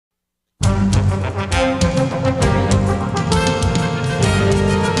Stuff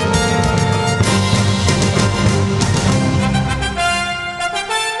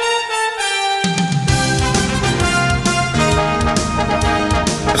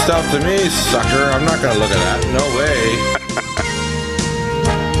to me, sucker. I'm not going to look at that. No way.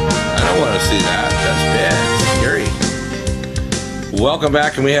 I don't want to see that. That's bad. Scary. Welcome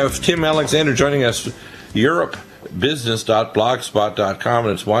back, and we have Tim Alexander joining us. europebusiness.blogspot.com,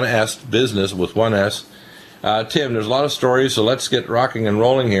 and it's 1S, business with 1S. Tim, there's a lot of stories, so let's get rocking and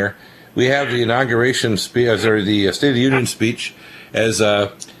rolling here. We have the inauguration speech, or the State of the Union speech, as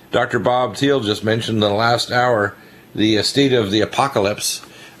Dr. Bob Thiel just mentioned in the last hour, the state of the apocalypse.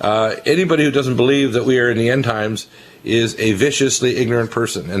 Anybody who doesn't believe that we are in the end times is a viciously ignorant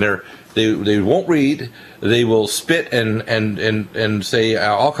person, and they won't read. They will spit and say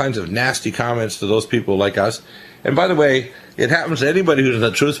all kinds of nasty comments to those people like us. And by the way, it happens to anybody who's in the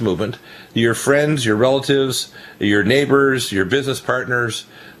truth movement. Your friends, your relatives, your neighbors, your business partners,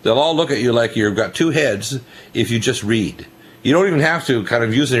 they'll all look at you like you've got two heads if you just read. You don't even have to kind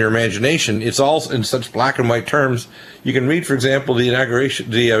of use your imagination. It's all in such black and white terms. You can read, for example, the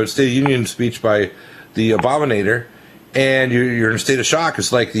inauguration, the State of the Union speech by the Abominator, and you're in a state of shock.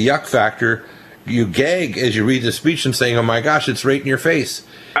 It's like the yuck factor. You gag as you read the speech and saying, "Oh my gosh, it's right in your face."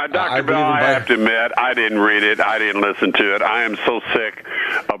 Dr. Bell, I have to admit, I didn't read it. I didn't listen to it. I am so sick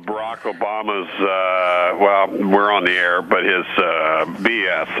of Barack Obama's, well, we're on the air, but his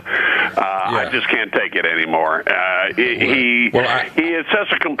BS. I just can't take it anymore. He is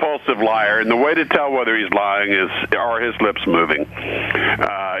such a compulsive liar, and the way to tell whether he's lying is, are his lips moving?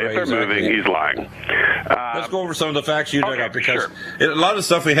 If they're moving, he's lying. Let's go over some of the facts you dug up, because a lot of the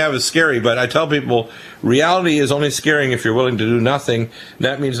stuff we have is scary, but I tell people reality is only scaring if you're willing to do nothing.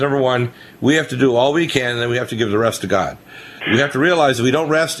 That means, number one, we have to do all we can, and then we have to give the rest to God. We have to realize that we don't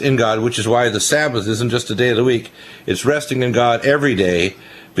rest in God, which is why the Sabbath isn't just a day of the week. It's resting in God every day,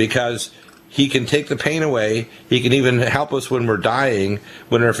 because He can take the pain away. He can even help us when we're dying,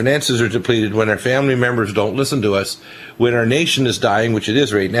 when our finances are depleted, when our family members don't listen to us, when our nation is dying, which it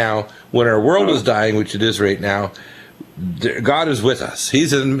is right now, when our world is dying, which it is right now. God is with us.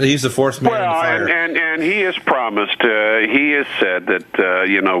 He's the fourth man in the fire. And He has promised. He has said that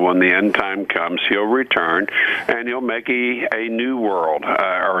when the end time comes, He'll return and He'll make a new world,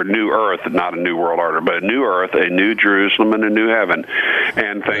 or a new earth, not a new world order, but a new earth, a new Jerusalem, and a new heaven.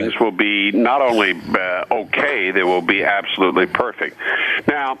 And things will be not only okay, they will be absolutely perfect.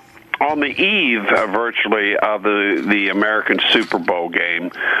 Now, on the eve, virtually, of the American Super Bowl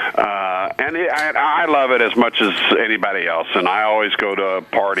game, and I love it as much as anybody else, and I always go to a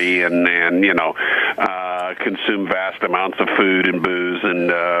party and consume vast amounts of food and booze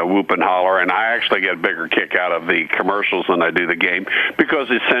and whoop and holler, and I actually get a bigger kick out of the commercials than I do the game, because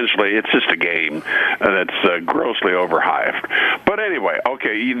essentially it's just a game that's grossly overhyped. But anyway,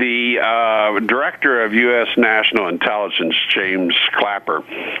 okay, the director of U.S. National Intelligence, James Clapper,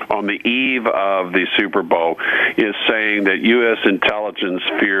 on the eve of the Super Bowl, is saying that U.S. intelligence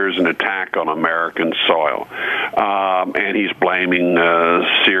fears an attack on American soil. And he's blaming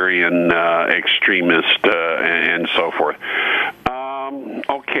Syrian extremists and so forth.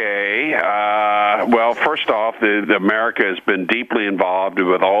 Well, first off, America has been deeply involved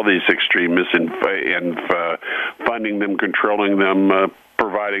with all these extremists in funding them, controlling them,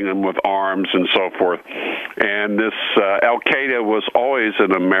 providing them with arms and so forth. And this Al-Qaeda was always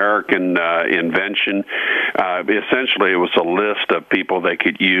an American invention. Essentially, it was a list of people they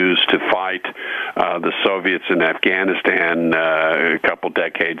could use to fight the Soviets in Afghanistan a couple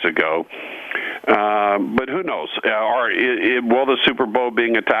decades ago. But who knows? Will the Super Bowl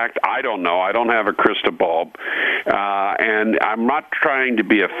being attacked? I don't know. I don't have a crystal ball. And I'm not trying to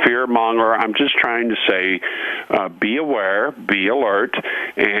be a fear monger. I'm just trying to say, be aware, be alert,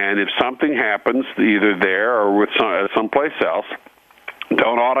 and if something happens, either there or with someplace else,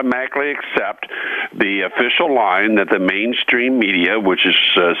 don't automatically accept the official line that the mainstream media, which is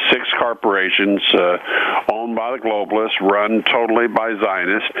 6 corporations owned by the globalists, run totally by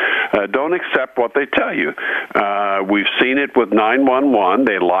Zionists, don't accept what they tell you. We've seen it with 911.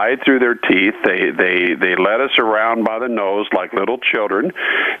 They lied through their teeth. They led us around by the nose like little children,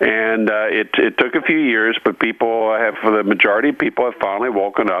 and it took a few years, but the majority of people have finally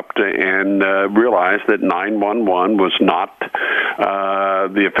woken up and realized that 911 was not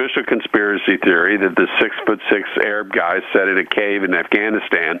the official conspiracy theory that the 6'6" Arab guy sat in a cave in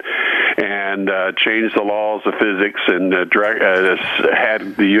Afghanistan and changed the laws of physics and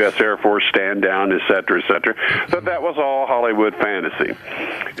had the U.S. Air Force stand down, et cetera, et cetera. But that was all Hollywood fantasy.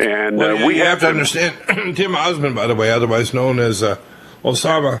 And we have to understand Tim Osmond, by the way, otherwise known as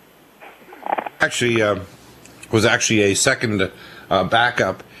Osama. actually was actually a second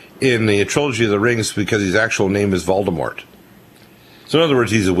backup in the trilogy of the Rings because his actual name is Voldemort. So in other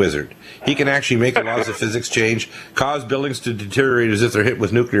words, he's a wizard. He can actually make the laws of physics change, cause buildings to deteriorate as if they're hit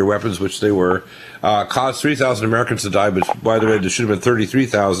with nuclear weapons, which they were, cause 3,000 Americans to die, but by the way, there should have been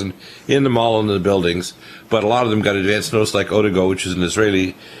 33,000 in the mall and in the buildings, but a lot of them got advanced notice like Otago, which is an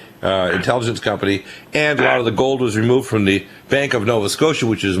Israeli intelligence company, and a lot of the gold was removed from the Bank of Nova Scotia,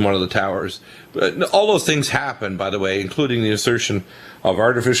 which is one of the towers. But all those things happened, by the way, including the insertion of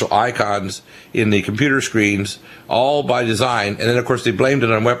artificial icons in the computer screens, all by design. And then, of course, they blamed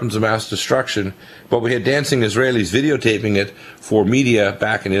it on weapons of mass destruction. But we had dancing Israelis videotaping it for media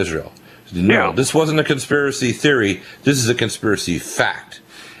back in Israel. No, this wasn't a conspiracy theory. This is a conspiracy fact.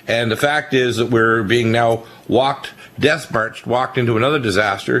 And the fact is that we're being now walked into another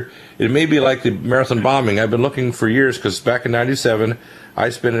disaster. It may be like the marathon bombing. I've been looking for years because back in 97, I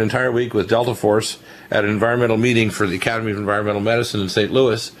spent an entire week with Delta Force at an environmental meeting for the Academy of Environmental Medicine in St.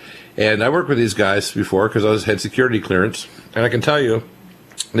 Louis. And I worked with these guys before because I had security clearance. And I can tell you,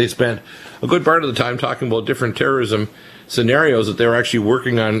 they spent a good part of the time talking about different terrorism scenarios that they were actually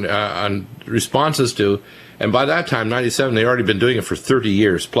working on responses to. And by that time, 97, they'd already been doing it for 30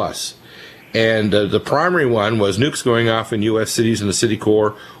 years plus. And the primary one was nukes going off in U.S. cities in the city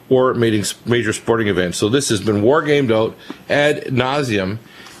core or major sporting events. So this has been war gamed out ad nauseum.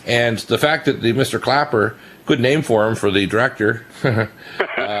 And the fact that the Mr. Clapper, good name for him, for the director,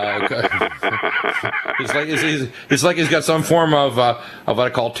 it's like he's got some form of what I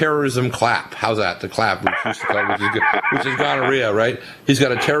call terrorism clap. How's that? The clap, which is gonorrhea, right? He's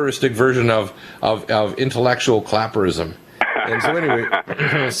got a terroristic version of intellectual clapperism. And so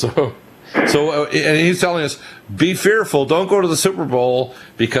anyway, So and he's telling us, be fearful, don't go to the Super Bowl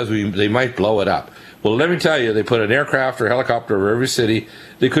because they might blow it up. Well, let me tell you, they put an aircraft or helicopter over every city.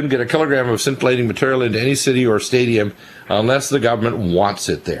 They couldn't get a kilogram of scintillating material into any city or stadium unless the government wants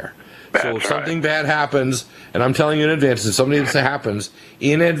it there. So if something bad happens, and I'm telling you in advance, if something happens,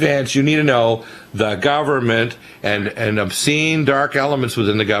 in advance, you need to know the government and obscene dark elements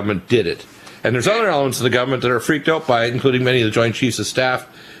within the government did it. And there's other elements of the government that are freaked out by it, including many of the Joint Chiefs of Staff,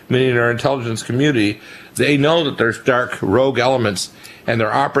 many in our intelligence community. They know that there's dark rogue elements, and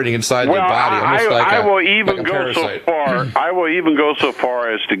they're operating inside their body, almost I will even like a go parasite. so far. I will even go so far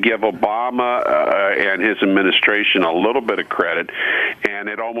as to give Obama and his administration a little bit of credit, and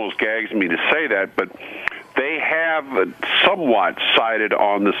it almost gags me to say that, but they have somewhat sided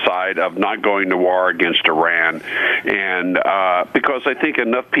on the side of not going to war against Iran, and because I think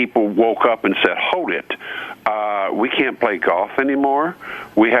enough people woke up and said, hold it, we can't play golf anymore.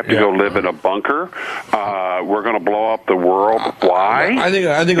 We have to go live in a bunker. We're going to blow up the world. Why? I think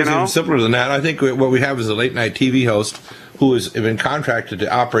it's even simpler than that. I think what we have is a late-night TV host who has been contracted to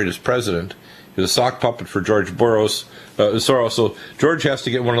operate as president. He's a sock puppet for George Soros. So George has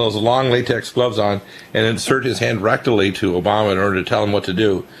to get one of those long latex gloves on and insert his hand rectally to Obama in order to tell him what to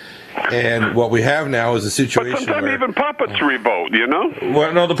do. And what we have now is a situation but sometimes where even puppets revolt, you know?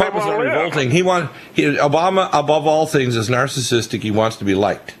 Well, no, the puppets aren't revolting. Obama, above all things, is narcissistic. He wants to be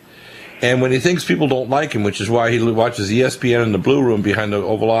liked. And when he thinks people don't like him, which is why he watches ESPN in the Blue Room behind the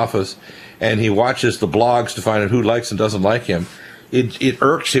Oval Office, and he watches the blogs to find out who likes and doesn't like him, it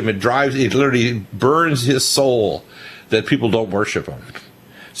irks him, it literally burns his soul that people don't worship him.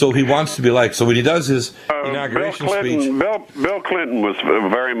 So he wants to be liked. So when he does his inauguration speech... Bill Clinton was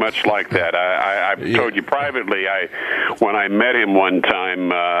very much like that. I've told you privately, when I met him one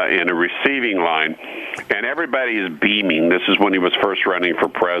time in a receiving line, and everybody is beaming. This is when he was first running for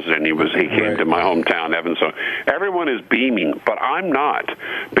president. He came to my hometown, Evansville. Everyone is beaming, but I'm not,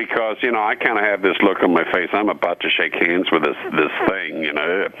 because, I kind of have this look on my face. I'm about to shake hands with this thing,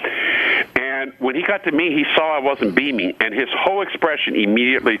 And when he got to me, he saw I wasn't beaming, and his whole expression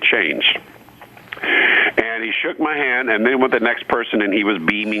immediately changed. And he shook my hand, and then with the next person, and he was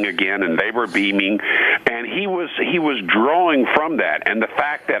beaming again, and they were beaming, and he was drawing from that. And the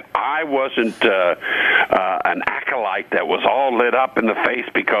fact that I wasn't an acolyte that was all lit up in the face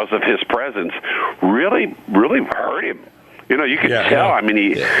because of his presence really, really hurt him. You can tell. I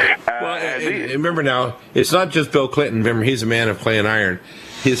mean, remember now, it's not just Bill Clinton. Remember, he's a man of clay and iron.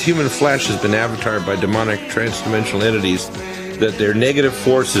 His human flesh has been avatared by demonic transdimensional entities, that their negative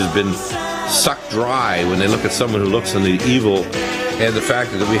force has been sucked dry when they look at someone who looks on the evil, and the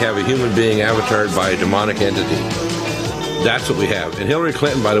fact that we have a human being avatared by a demonic entity. That's what we have. And Hillary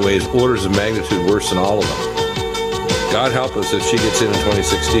Clinton, by the way, is orders of magnitude worse than all of them. God help us if she gets in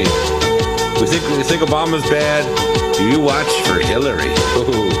 2016. We think Obama's bad. You watch for Hillary.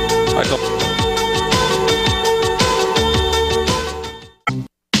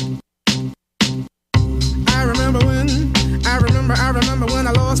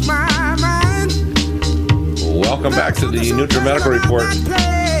 welcome back to the NutriMedical Report.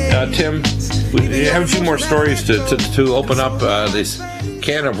 Tim, we have a few more stories to open up this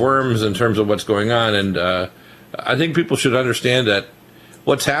can of worms in terms of what's going on, and I think people should understand that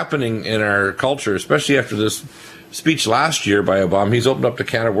what's happening in our culture, especially after this speech last year by Obama, he's opened up the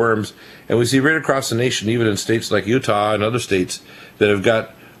can of worms, and we see right across the nation, even in states like Utah and other states that have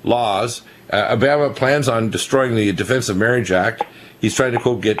got laws. Obama plans on destroying the Defense of Marriage Act. He's trying to,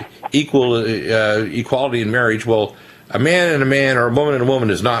 quote, get equality in marriage. Well, a man and a man or a woman and a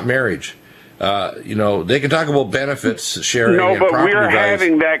woman is not marriage. They can talk about benefits sharing. No, and but property we're rights.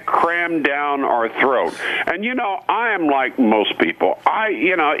 having that crammed down our throat. And I am like most people.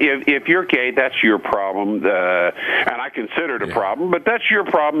 If you're gay, that's your problem, and I consider it a problem. But that's your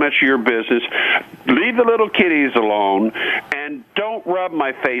problem. That's your business. Leave the little kiddies alone, and don't rub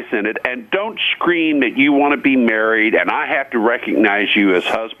my face in it, and don't scream that you want to be married, and I have to recognize you as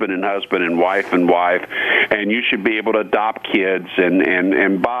husband and husband and wife, and you should be able to adopt kids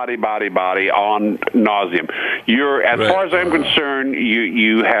and body on nauseum. As far as I'm concerned,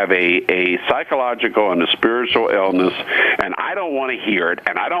 you have a psychological and a spiritual illness, and I don't want to hear it,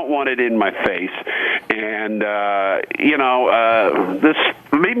 and I don't want it in my face. And this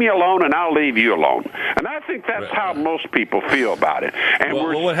leave me alone, and I'll leave you alone. And I think that's how most people feel about it. And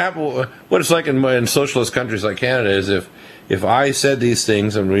what it's like in socialist countries like Canada is if I said these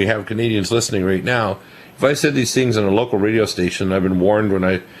things, and we have Canadians listening right now, if I said these things on a local radio station, I've been warned when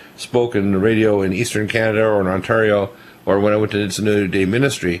I spoke in the radio in Eastern Canada or in Ontario, or when I went to It's a New Day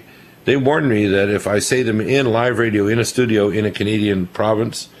Ministry, they warned me that if I say them in live radio, in a studio, in a Canadian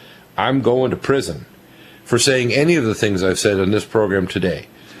province, I'm going to prison for saying any of the things I've said on this program today.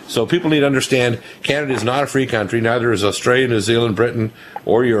 So people need to understand Canada is not a free country, neither is Australia, New Zealand, Britain,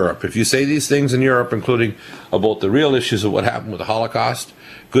 or Europe. If you say these things in Europe, including about the real issues of what happened with the Holocaust,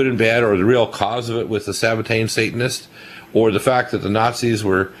 good and bad, or the real cause of it with the Sabbatean Satanists, or the fact that the Nazis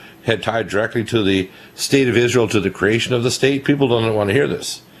had tied directly to the state of Israel, to the creation of the state, people don't want to hear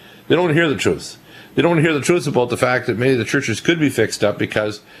this. They don't want to hear the truth. They don't want to hear the truth about the fact that many of the churches could be fixed up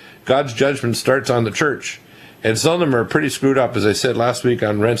because God's judgment starts on the church. And some of them are pretty screwed up. As I said last week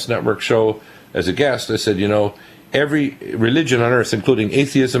on Rent's Network show as a guest, I said, every religion on earth, including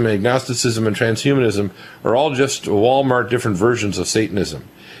atheism, agnosticism, and transhumanism, are all just Walmart different versions of Satanism.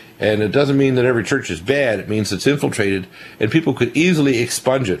 And it doesn't mean that every church is bad. It means it's infiltrated, and people could easily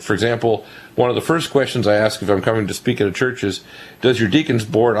expunge it. For example, one of the first questions I ask if I'm coming to speak at a church is, does your deacons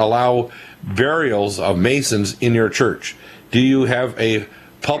board allow burials of Masons in your church? Do you have a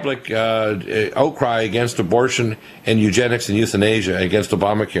public outcry against abortion and eugenics and euthanasia, against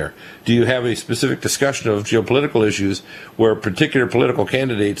Obamacare? Do you have a specific discussion of geopolitical issues where particular political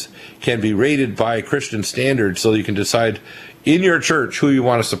candidates can be rated by Christian standards so you can decide in your church who you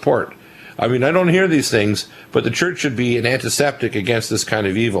want to support? I mean, I don't hear these things, but the church should be an antiseptic against this kind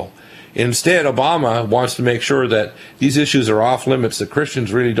of evil. Instead, Obama wants to make sure that these issues are off limits, that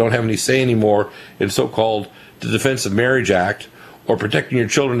Christians really don't have any say anymore in so-called the Defense of Marriage Act, or protecting your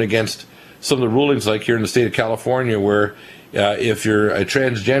children against some of the rulings like here in the state of California where if you're a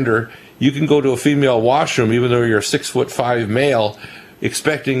transgender, you can go to a female washroom even though you're a 6'5" male,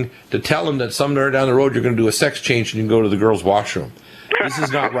 expecting to tell them that somewhere down the road you're going to do a sex change and you can go to the girls' washroom. This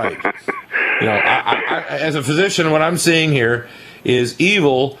is not right. I, as a physician, what I'm seeing here is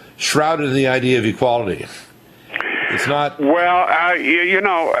evil shrouded in the idea of equality. It's not. Well,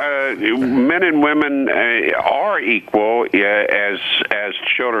 men and women are equal as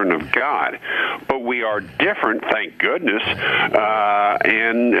children of God, but we are different, thank goodness.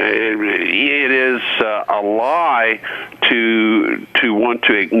 And it is a lie to want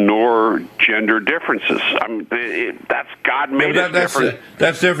to ignore gender differences. I mean, that's God made us different.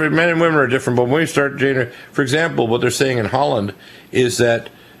 That's different. Men and women are different, but when we start gender, for example, what they're saying in Holland is that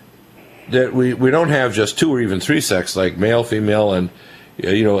we don't have just two or even three sex, like male, female, and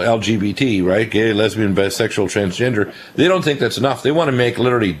LGBT, right? Gay, lesbian, bisexual, transgender. They don't think that's enough. They want to make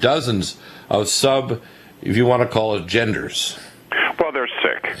literally dozens of if you want to call it, genders. Well, they're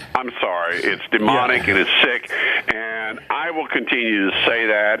sick. I'm sorry. It's demonic and it's sick, and I will continue to say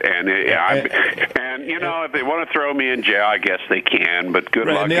that. And if they want to throw me in jail, I guess they can. But good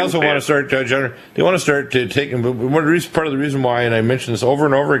luck. And they also want to start. They want to start taking. Part of the reason why, and I mentioned this over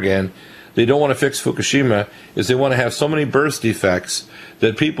and over again, they don't want to fix Fukushima is they want to have so many birth defects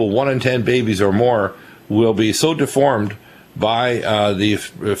that people, 1 in 10 babies or more, will be so deformed by the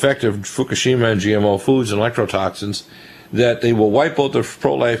effect of Fukushima and GMO foods and electrotoxins that they will wipe out the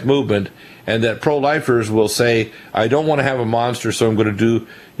pro-life movement and that pro-lifers will say, I don't want to have a monster, so I'm going to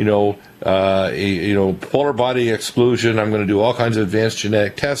do, polar body exclusion. I'm going to do all kinds of advanced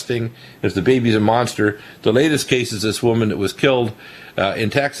genetic testing. If the baby's a monster, the latest case is this woman that was killed in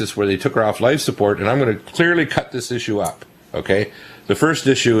Texas, where they took her off life support, and I'm going to clearly cut this issue up. Okay, the first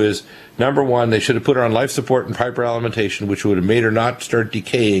issue is, number one, they should have put her on life support and hyperalimentation, which would have made her not start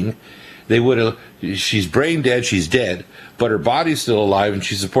decaying. They would have. She's brain dead. She's dead, but her body's still alive, and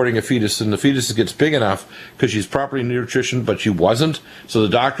she's supporting a fetus. And the fetus gets big enough because she's properly nutritioned, but she wasn't. So the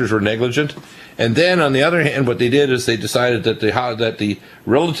doctors were negligent. And then, on the other hand, what they did is they decided that the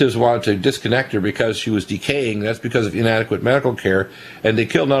relatives wanted to disconnect her because she was decaying. That's because of inadequate medical care, and they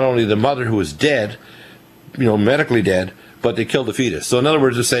killed not only the mother, who was dead, medically dead, but they killed the fetus. So in other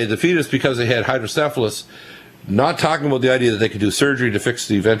words, to say the fetus, because they had hydrocephalus, not talking about the idea that they could do surgery to fix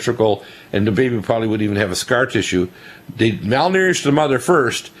the ventricle, and the baby probably wouldn't even have a scar tissue. They malnourished the mother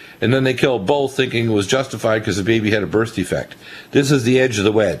first, and then they killed both, thinking it was justified because the baby had a birth defect. This is the edge of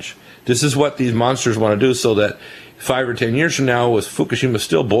the wedge. This is what these monsters want to do, so that 5 or 10 years from now, with Fukushima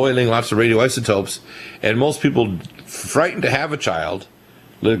still boiling, lots of radioisotopes, and most people frightened to have a child,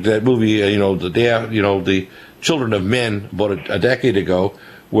 like that movie, the Children of Men, about a decade ago,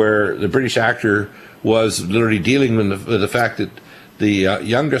 where the British actor was literally dealing with the fact that the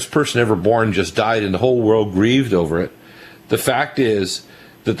youngest person ever born just died, and the whole world grieved over it. The fact is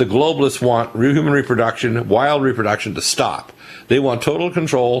that the globalists want human reproduction, wild reproduction, to stop. They want total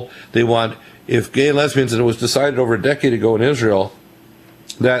control. They want, if gay and lesbians, and it was decided over a decade ago in Israel,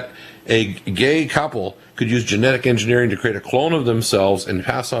 that a gay couple could use genetic engineering to create a clone of themselves and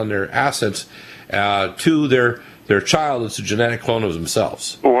pass on their assets to their child. It's a genetic clone of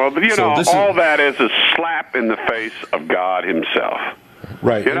themselves. Well, all that is a slap in the face of God himself.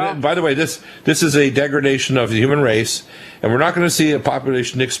 Right. And then, by the way, this is a degradation of the human race, and we're not going to see a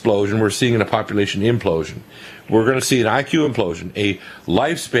population explosion. We're seeing a population implosion. We're going to see an IQ implosion, a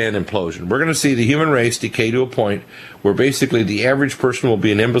lifespan implosion. We're going to see the human race decay to a point where basically the average person will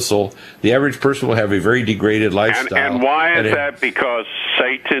be an imbecile. The average person will have a very degraded lifestyle. And why is that? Because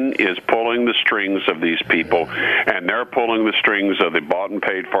Satan is pulling the strings of these people, and they're pulling the strings of the bought and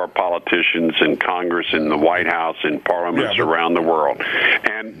paid for politicians in Congress, in the White House, in parliaments around the world.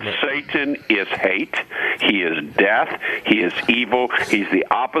 And Satan is hate. He is death. He is evil. He's the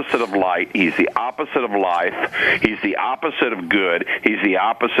opposite of light. He's the opposite of life. He's the opposite of good. He's the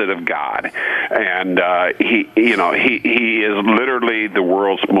opposite of God. And he is literally the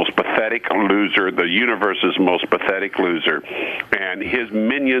world's most pathetic loser, the universe's most pathetic loser. And his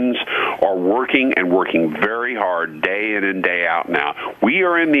minions are working and working very hard day in and day out now. We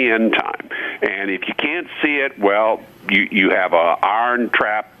are in the end time. And if you can't see it, well, you have a iron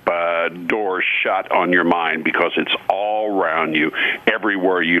trap door shut on your mind, because it's all around you,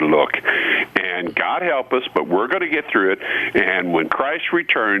 everywhere you look. And God help us, but we're going to get through it. And when Christ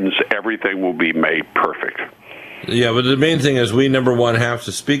returns, everything will be made perfect. Yeah, but the main thing is we, number one, have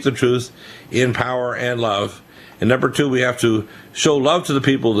to speak the truth in power and love. And number two, we have to show love to the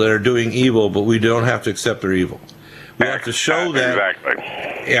people that are doing evil, but we don't have to accept their evil. We have to show that. Exactly.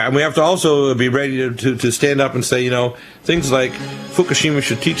 Yeah, and we have to also be ready to stand up and say, things like Fukushima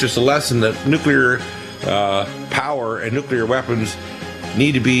should teach us a lesson that nuclear power and nuclear weapons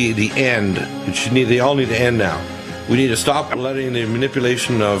need to be the end. They all need to end now. We need to stop letting the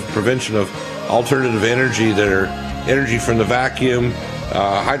manipulation of prevention of alternative energy that are energy from the vacuum,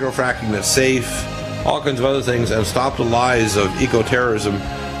 hydrofracking that's safe, all kinds of other things, and stop the lies of eco-terrorism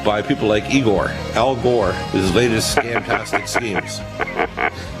by people like Al Gore, with his latest scamtastic schemes.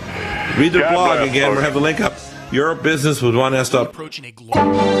 Read their blog again. We'll have the link up. Europe Business with 1S. Approaching a global.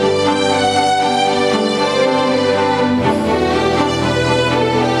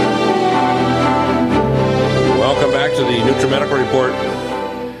 Welcome back to the NutriMedical Report.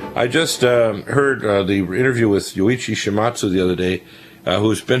 I just heard the interview with Yoichi Shimatsu the other day,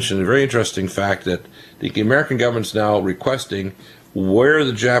 who's mentioned a very interesting fact that the American government's now requesting where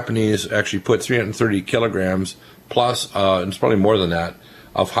the Japanese actually put 330 kilograms plus, and it's probably more than that,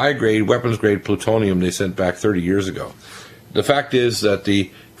 of high-grade, weapons-grade plutonium they sent back 30 years ago. The fact is that the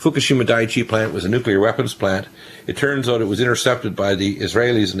Fukushima Daiichi plant was a nuclear weapons plant. It turns out it was intercepted by the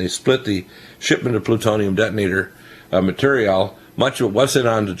Israelis, and they split the shipment of plutonium detonator material. Much of it was sent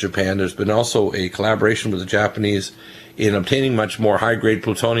on to Japan. There's been also a collaboration with the Japanese in obtaining much more high-grade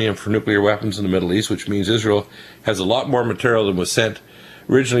plutonium for nuclear weapons in the Middle East, which means Israel has a lot more material than was sent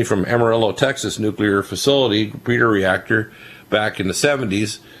originally from Amarillo, Texas nuclear facility, breeder reactor, back in the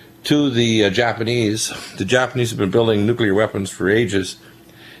 70s to the Japanese. The Japanese have been building nuclear weapons for ages.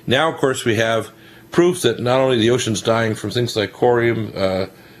 Now, of course, we have proof that not only the ocean's dying from things like corium,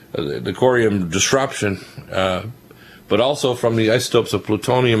 the corium disruption, but also from the isotopes of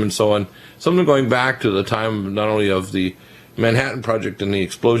plutonium and so on. Some of them going back to the time not only of the Manhattan Project and the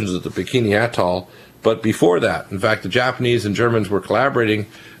explosions at the Bikini Atoll, but before that. In fact, the Japanese and Germans were collaborating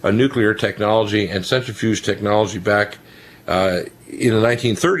on nuclear technology and centrifuge technology back in the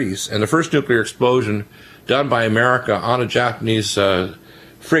 1930s. And the first nuclear explosion done by America on a Japanese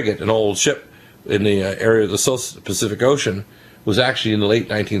frigate, an old ship in the area of the South Pacific Ocean, was actually in the late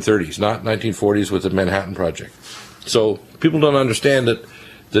 1930s, not 1940s with the Manhattan Project. So people don't understand that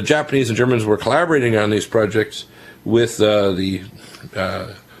the Japanese and Germans were collaborating on these projects with the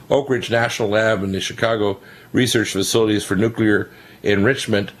Oak Ridge National Lab and the Chicago Research Facilities for Nuclear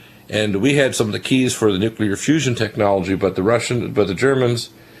Enrichment, and we had some of the keys for the nuclear fusion technology, but the Germans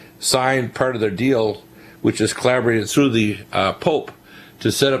signed part of their deal, which is collaborated through the Pope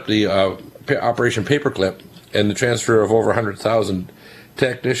to set up the Operation Paperclip and the transfer of over 100,000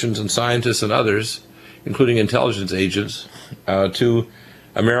 technicians and scientists and others, including intelligence agents, to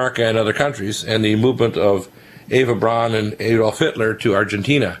America and other countries, and the movement of Eva Braun and Adolf Hitler to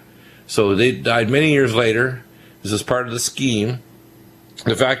Argentina. So they died many years later. This is part of the scheme.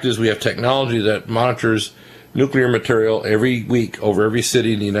 The fact is we have technology that monitors nuclear material every week over every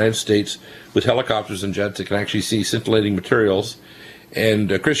city in the United States with helicopters and jets that can actually see scintillating materials.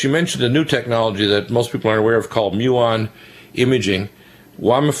 And Chris, you mentioned a new technology that most people aren't aware of called muon imaging.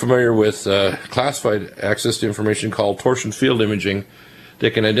 Well, I'm familiar with classified access to information called torsion field imaging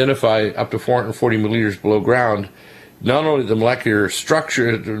that can identify up to 440 millimeters below ground not only the molecular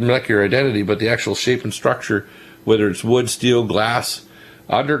structure, the molecular identity, but the actual shape and structure, whether it's wood, steel, glass,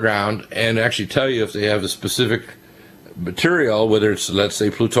 underground, and actually tell you if they have a specific material, whether it's, let's say,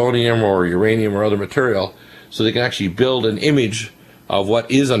 plutonium or uranium or other material, so they can actually build an image of what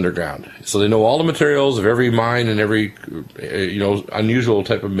is underground. So they know all the materials of every mine and every unusual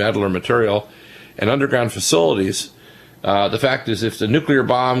type of metal or material, and underground facilities. The fact is, if the nuclear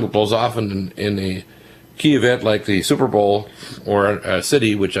bomb blows off in a key event like the Super Bowl or a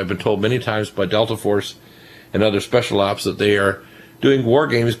city, which I've been told many times by Delta Force and other special ops that they are doing war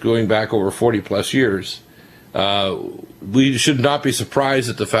games going back over 40 plus years, we should not be surprised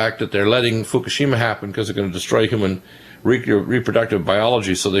at the fact that they're letting Fukushima happen because they're going to destroy human reproductive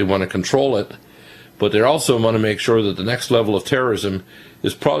biology, so they want to control it. But they also want to make sure that the next level of terrorism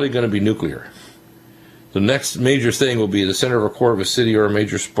is probably going to be nuclear. The next major thing will be the center of a core of a city or a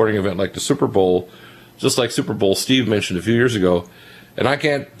major sporting event like the Super Bowl, just like Super Bowl Steve mentioned a few years ago. And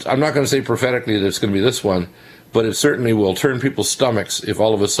I'm not going to say prophetically that it's going to be this one, but it certainly will turn people's stomachs if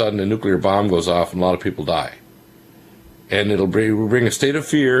all of a sudden a nuclear bomb goes off and a lot of people die. And it'll bring a state of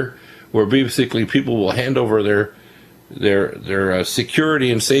fear where basically people will hand over their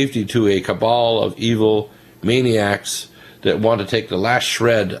security and safety to a cabal of evil maniacs that want to take the last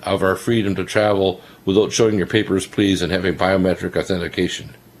shred of our freedom to travel without showing your papers, please, and having biometric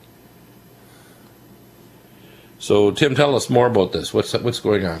authentication. So, Tim, tell us more about this. What's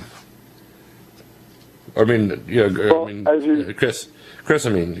going on? Chris, go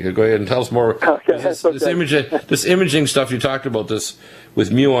ahead and tell us more. Okay, this imaging stuff you talked about this with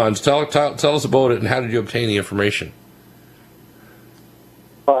muons. Tell us about it, and how did you obtain the information?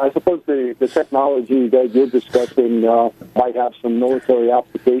 I suppose the technology that you're discussing might have some military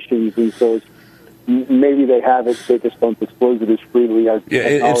applications, and so maybe they have it. They just don't disclose it as freely as. Yeah,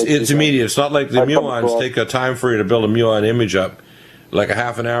 it's immediate. It's not like the muons take a time for you to build a muon image up, like a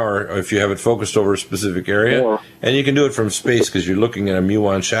half an hour if you have it focused over a specific area, and you can do it from space because you're looking at a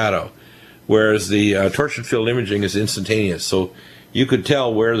muon shadow. Whereas the torsion field imaging is instantaneous, so you could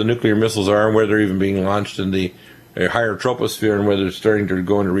tell where the nuclear missiles are and where they're even being launched in the higher troposphere, and whether it's starting to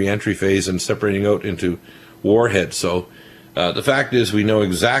go into re-entry phase and separating out into warheads. So the fact is, we know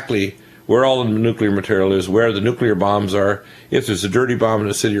exactly where all the nuclear material is, where the nuclear bombs are. If there's a dirty bomb in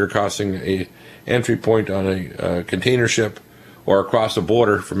a city or crossing a entry point on a container ship, or across a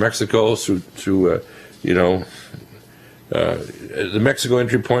border from Mexico through the Mexico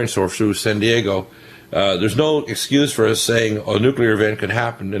entry points or through San Diego, there's no excuse for us saying a nuclear event could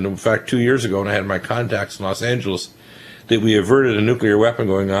happen. And in fact, 2 years ago, when I had my contacts in Los Angeles, that we averted a nuclear weapon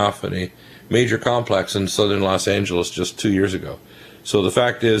going off in a major complex in southern Los Angeles just 2 years ago. So the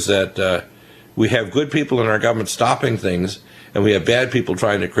fact is that we have good people in our government stopping things, and we have bad people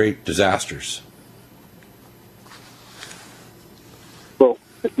trying to create disasters. Well,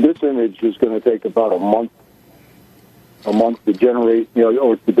 this image is going to take about a month to generate,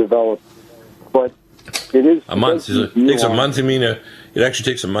 or to develop. But it is a month. It takes a month. It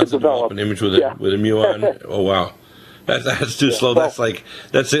actually takes a month to develop an image with a muon. Oh wow, that's too slow. That's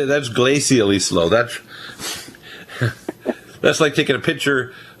glacially slow. That's like taking a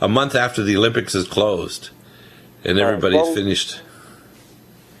picture a month after the Olympics is closed and everybody's finished.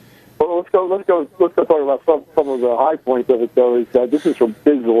 Well, let's go talk about some of the high points of it, though. Is that this is from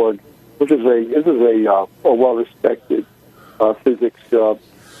BizOrg, which is a well-respected physics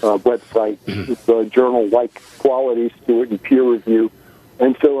website. It's a journal like quality to it and peer review.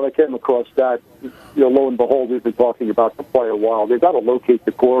 And so when I came across that, lo and behold, we've been talking about for quite a while. They've got to locate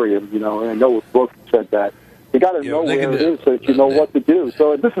the corium, and I know Brooke said that. You got to know where it is so that you know what to do.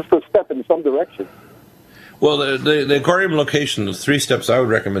 So this is a step in some direction. Well, the corium location, the 3 steps I would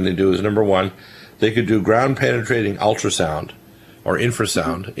recommend they do is, number 1, they could do ground-penetrating ultrasound or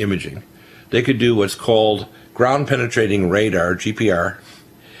infrasound imaging. They could do what's called ground-penetrating radar, GPR.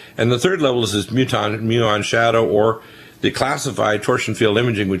 And the third level is this muon shadow or the classified torsion field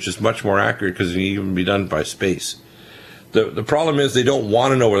imaging, which is much more accurate because it can even be done by space. The problem is they don't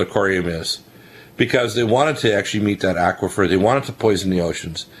want to know where the corium is because they want it to actually meet that aquifer. They want it to poison the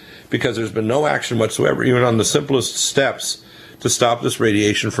oceans because there's been no action whatsoever, even on the simplest steps, to stop this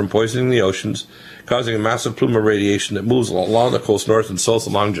radiation from poisoning the oceans, causing a massive plume of radiation that moves along the coast north and south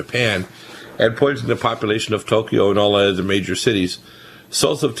along Japan and poisoning the population of Tokyo and all the other major cities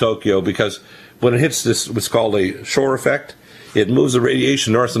south of Tokyo, because when it hits this, what's called a shore effect, it moves the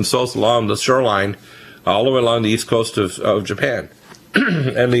radiation north and south along the shoreline, all the way along the east coast of Japan.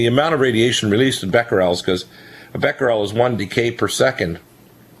 And the amount of radiation released in becquerels, because a becquerel is 1 decay per second,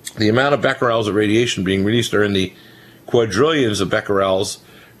 the amount of becquerels of radiation being released are in the quadrillions of becquerels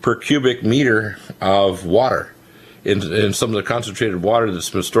per cubic meter of water in some of the concentrated water that's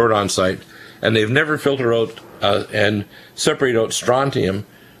been stored on site. And they've never filtered out and separated out strontium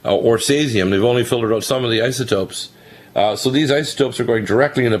or cesium. They've only filtered out some of the isotopes. So these isotopes are going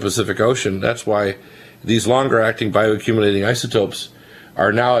directly in the Pacific Ocean. That's why these longer-acting bioaccumulating isotopes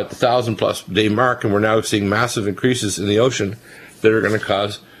are now at the 1,000-plus day mark, and we're now seeing massive increases in the ocean that are going to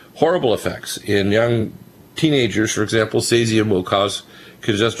cause horrible effects. In young teenagers, for example, cesium will cause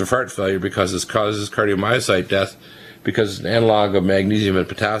congestive heart failure because it causes cardiomyocyte death because it's an analog of magnesium and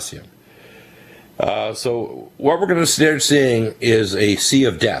potassium. So what we're going to start seeing is a sea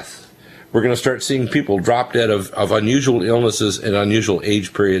of death. We're going to start seeing people drop dead of unusual illnesses and unusual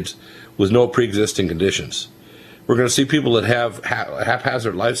age periods with no pre-existing conditions. We're going to see people that have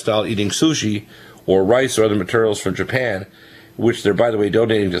haphazard lifestyle eating sushi or rice or other materials from Japan, which they're, by the way,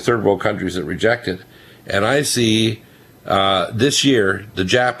 donating to third world countries that reject it. And I see this year the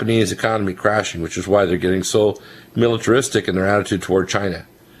Japanese economy crashing, which is why they're getting so militaristic in their attitude toward China.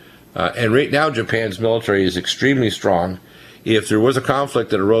 And right now Japan's military is extremely strong. If there was a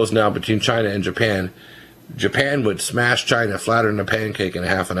conflict that arose now between China and Japan, Japan would smash China flatter than a pancake in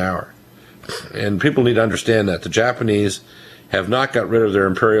half an hour. And people need to understand that. The Japanese have not got rid of their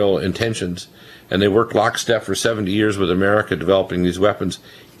imperial intentions, and they worked lockstep for 70 years with America developing these weapons,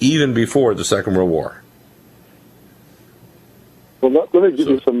 even before the Second World War. Well, let me give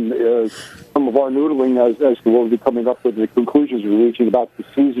you some of our noodling as to what we'll be coming up with, the conclusions we're reaching about the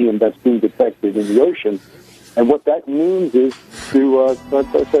cesium that's being detected in the ocean. And what that means is to,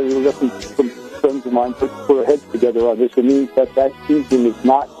 let's say we've got some friends of mine put our heads together on this. It means that cesium is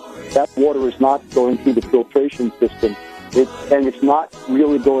not, that water is not going through the filtration system. And it's not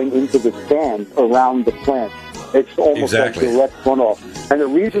really going into the sand around the plant. It's almost like direct runoff. And the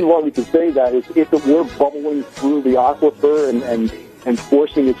reason why we can say that is if it were bubbling through the aquifer and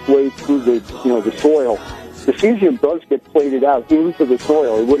forcing its way through the soil, the cesium does get plated out into the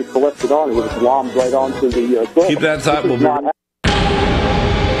soil. It would have collected on, it would have glommed right onto the soil. Keep that thought.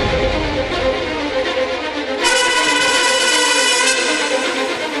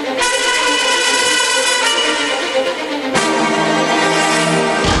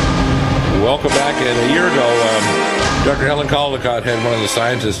 Welcome back. And a year ago, Dr. Helen Caldecott had one of the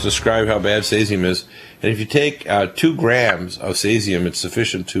scientists describe how bad cesium is. And if you take 2 grams of cesium, it's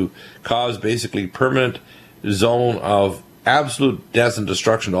sufficient to cause basically permanent zone of absolute death and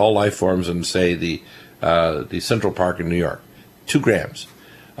destruction to all life forms in, say, the Central Park in New York. 2 grams.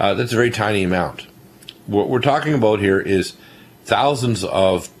 That's a very tiny amount. What we're talking about here is thousands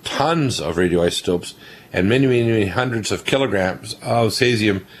of tons of radioisotopes and many, many, many hundreds of kilograms of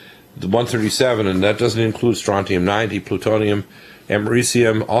cesium, the 137, and that doesn't include strontium-90, plutonium,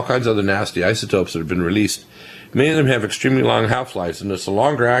 americium, all kinds of other nasty isotopes that have been released. Many of them have extremely long half-lives, and it's the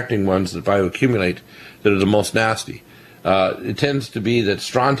longer-acting ones that bioaccumulate that are the most nasty. It tends to be that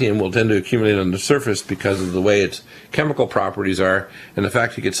strontium will tend to accumulate on the surface because of the way its chemical properties are, and the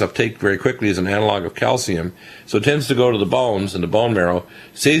fact it gets uptake very quickly as an analog of calcium. So it tends to go to the bones and the bone marrow.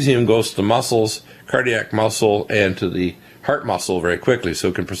 Cesium goes to the muscles, cardiac muscle, and to the heart muscle very quickly, so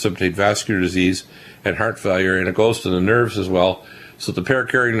it can precipitate vascular disease and heart failure, and it goes to the nerves as well, so the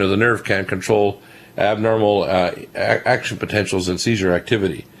pericardium of the nerve can control abnormal action potentials and seizure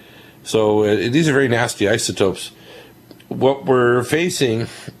activity. So these are very nasty isotopes. What we're facing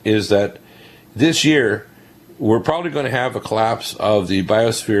is that this year we're probably going to have a collapse of the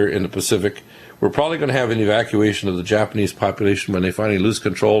biosphere in the Pacific. We're probably going to have an evacuation of the Japanese population when they finally lose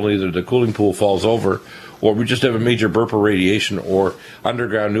control, and either the cooling pool falls over, or we just have a major burp irradiation or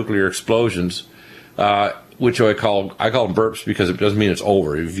underground nuclear explosions, which I call them burps because it doesn't mean it's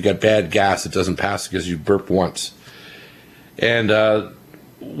over. If you got bad gas, it doesn't pass because you burped once. And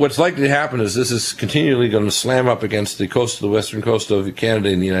what's likely to happen is this is continually going to slam up against the western coast of Canada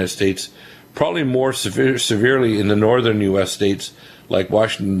and the United States, probably more severely in the northern U.S. states like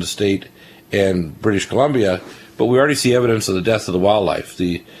Washington State and British Columbia, but we already see evidence of the death of the wildlife.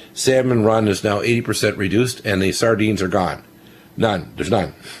 The salmon run is now 80% reduced, and the sardines are gone. None. There's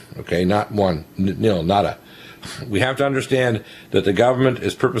none. Okay, not one. Nil, nada. We have to understand that the government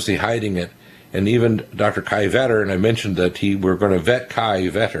is purposely hiding it, and even Dr. Kai Vetter, and I mentioned that we're going to vet Kai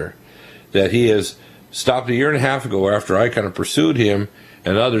Vetter, that he has stopped a year and a half ago after I kind of pursued him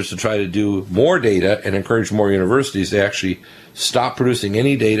and others to try to do more data and encourage more universities to actually stop producing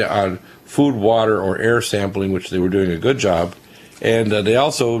any data on food, water, or air sampling, which they were doing a good job. And they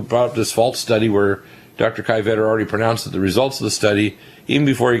also brought up this false study where Dr. Kai Vetter already pronounced that the results of the study, even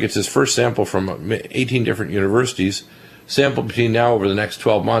before he gets his first sample from 18 different universities, sampled between now over the next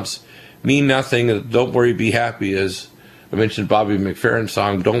 12 months, mean nothing. Don't worry, be happy. As I mentioned Bobby McFerrin's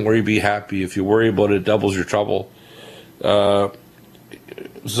song, don't worry, be happy. If you worry about it, it doubles your trouble.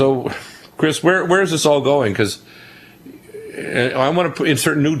 So, Chris, where is this all going? Because I want to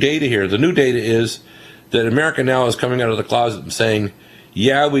insert new data here. The new data is that America now is coming out of the closet and saying,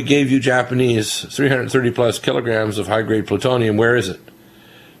 yeah, we gave you Japanese 330 plus kilograms of high-grade plutonium. Where is it?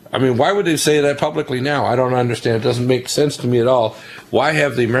 I mean, why would they say that publicly now? I don't understand. It doesn't make sense to me at all. Why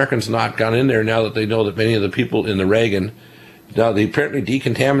have the Americans not gone in there now that they know that many of the people in the Reagan, now they apparently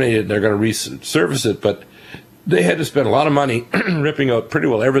decontaminated and they're going to resurface it, but they had to spend a lot of money ripping out pretty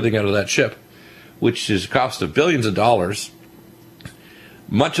well everything out of that ship, which is a cost of billions of dollars.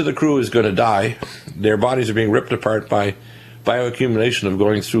 Much of the crew is going to die. Their bodies are being ripped apart by bioaccumulation of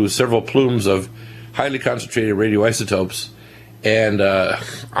going through several plumes of highly concentrated radioisotopes. And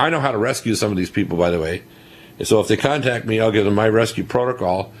I know how to rescue some of these people, by the way. So if they contact me, I'll give them my rescue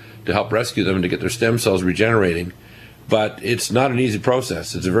protocol to help rescue them and to get their stem cells regenerating. But it's not an easy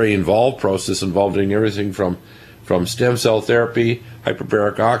process. It's a very involved process involving everything from stem cell therapy,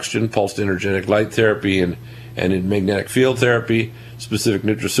 hyperbaric oxygen, pulsed energetic light therapy, and in magnetic field therapy, specific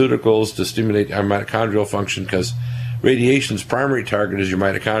nutraceuticals to stimulate our mitochondrial function, because radiation's primary target is your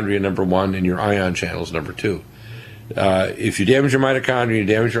mitochondria, number one, and your ion channels, number two. If you damage your mitochondria, you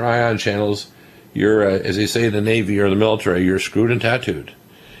damage your ion channels, you're, as they say in the Navy or the military, you're screwed and tattooed.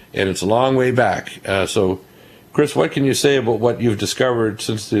 And it's a long way back. So, Chris, what can you say about what you've discovered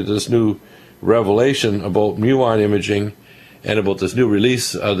since this new revelation about muon imaging and about this new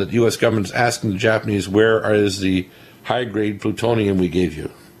release that the U.S. government is asking the Japanese, where is the high-grade plutonium we gave you?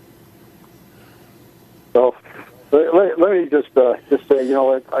 So, let me just say,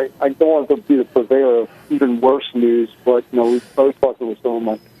 I don't want to be the purveyor of even worse news, but I was talking with some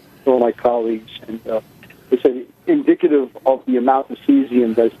of my colleagues, and they said indicative of the amount of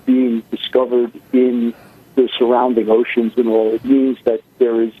cesium that's being discovered in the surrounding oceans and all. It means that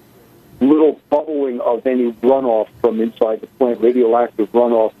there is little bubbling of any runoff from inside the plant, radioactive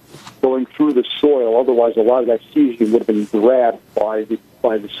runoff going through the soil. Otherwise, a lot of that cesium would have been grabbed by the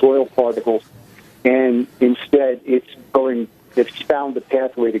soil particles. And instead, it's found the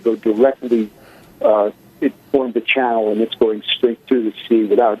pathway to go directly, it formed a channel, and it's going straight through the sea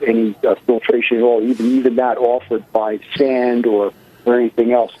without any filtration at all, even that offered by sand or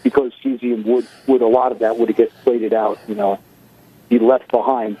anything else, because cesium would a lot of that would get plated out, be left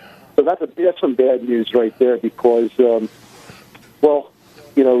behind. So that's some bad news right there, because, we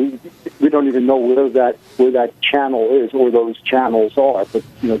don't even know where that channel is or those channels are. But,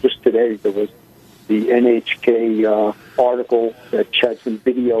 just today there was the NHK article that had some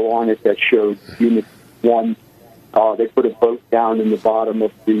video on it that showed Unit 1. They put a boat down in the bottom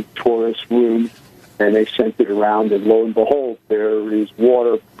of the tourist room, and they sent it around, and lo and behold, there is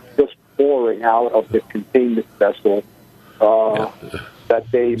water just pouring out of the containment vessel that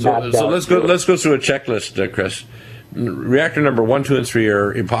they mapped out. So let's go through a checklist, Chris. Reactor number 1, 2, and 3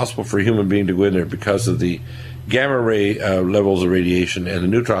 are impossible for a human being to go in there because of the gamma ray levels of radiation and the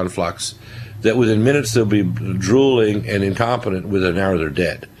neutron flux. that within minutes they'll be drooling and incompetent. Within an hour they're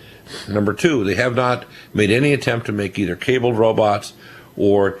dead. Number two, they have not made any attempt to make either cabled robots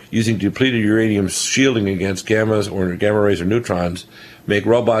or using depleted uranium shielding against gamma rays or neutrons, make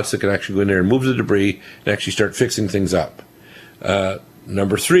robots that can actually go in there and move the debris and actually start fixing things up.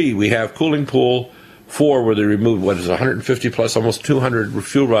 Number three, we have cooling pool 4, where they removed 150 plus almost 200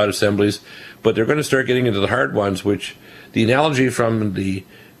 fuel rod assemblies, but they're going to start getting into the hard ones, which the analogy from the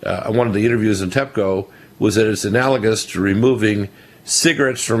one of the interviews in TEPCO was that it's analogous to removing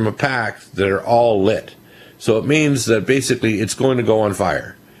cigarettes from a pack that are all lit. So it means that basically it's going to go on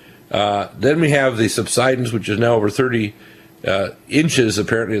fire. Then we have the subsidence, which is now over 30 inches,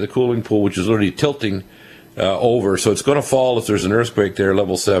 apparently, the cooling pool, which is literally tilting over. So it's going to fall if there's an earthquake there,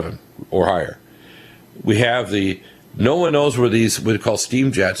 level 7 or higher. We have no one knows where these, what we call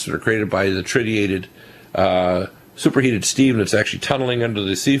steam jets, that are created by the tritiated superheated steam that's actually tunneling under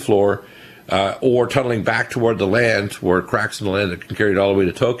the seafloor or tunneling back toward the land, where cracks in the land that can carry it all the way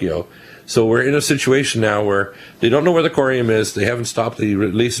to Tokyo. So we're in a situation now where they don't know where the corium is. They haven't stopped the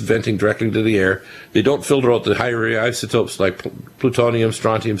release venting directly into the air. They don't filter out the higher isotopes like plutonium,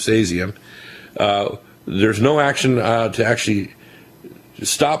 strontium, cesium. There's no action to actually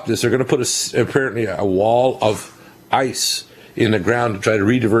stop this. They're going to put apparently a wall of ice in the ground to try to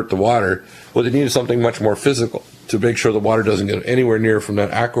redivert the water. What they need is something much more physical to make sure the water doesn't get anywhere near from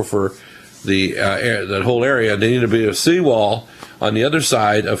that aquifer, that whole area. They need to be a seawall on the other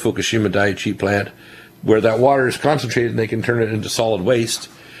side of Fukushima Daiichi plant, where that water is concentrated and they can turn it into solid waste.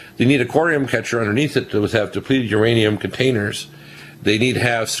 They need a corium catcher underneath it to have depleted uranium containers. They need to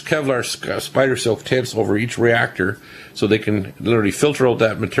have Kevlar spider silk tents over each reactor so they can literally filter out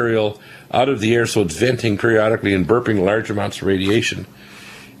that material out of the air so it's venting periodically and burping large amounts of radiation.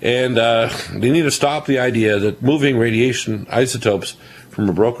 And they need to stop the idea that moving radiation isotopes from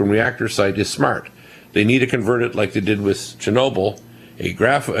a broken reactor site is smart. They need to convert it, like they did with Chernobyl,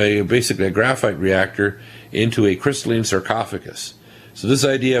 basically a graphite reactor, into a crystalline sarcophagus. So this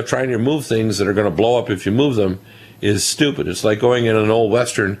idea of trying to move things that are going to blow up if you move them is stupid. It's like going in an old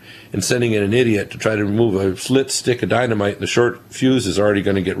Western and sending in an idiot to try to remove a lit stick of dynamite, and the short fuse is already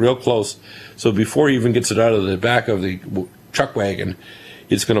going to get real close. So before he even gets it out of the back of the chuck wagon,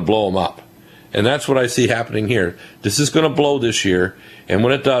 it's going to blow him up. And that's what I see happening here. This is going to blow this year, and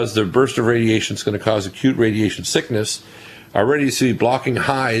when it does, the burst of radiation is going to cause acute radiation sickness. Already you see blocking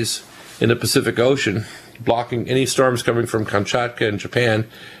highs in the Pacific Ocean, blocking any storms coming from Kamchatka in Japan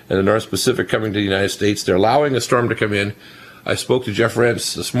and the North Pacific coming to the United States. They're allowing a storm to come in. I spoke to Jeff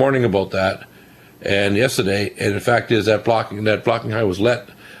Rentz this morning about that, and yesterday, and the fact is that blocking high was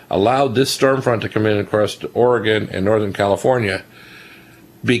allowed this storm front to come in across Oregon and Northern California,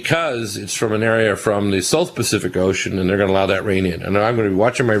 because it's from an area from the South Pacific Ocean, and they're going to allow that rain in. And I'm going to be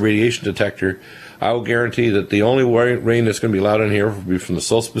watching my radiation detector. I will guarantee that the only rain that's going to be allowed in here will be from the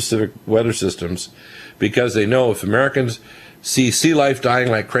South Pacific weather systems, because they know if Americans see sea life dying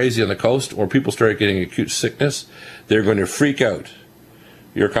like crazy on the coast, or people start getting acute sickness, they're going to freak out.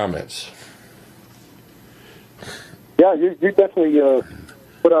 Your comments? Yeah, you definitely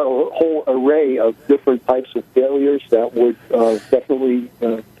put out a whole array of different types of failures that would definitely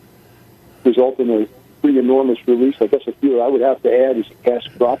result in a pretty enormous release. I guess a few I would have to add is a gas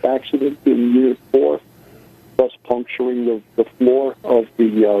drop accident in Unit 4, thus puncturing the floor of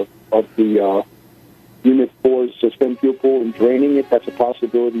the Unit 4's spent fuel pool and draining it. That's a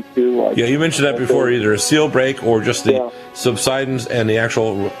possibility too. Yeah, you mentioned that before, either a seal break or just the subsidence and the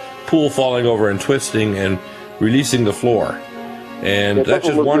actual pool falling over and twisting and releasing the floor. And that's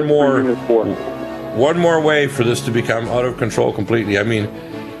just one more way for this to become out of control completely. I mean,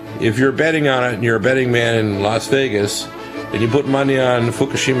 if you're betting on it and you're a betting man in Las Vegas and you put money on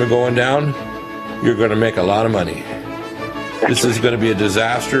Fukushima going down, you're going to make a lot of money. This is going to be a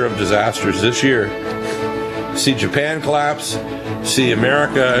disaster of disasters this year. See Japan collapse, see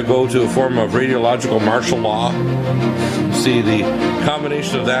America go to a form of radiological martial law, see the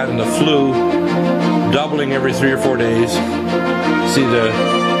combination of that and the flu doubling every 3 or 4 days, see the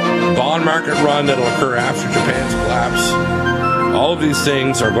bond market run that'll occur after Japan's collapse. All of these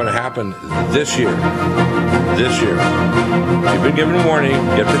things are going to happen this year. This year. You've been given a warning.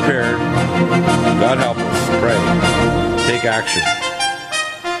 Get prepared. God help us. Pray. Take action.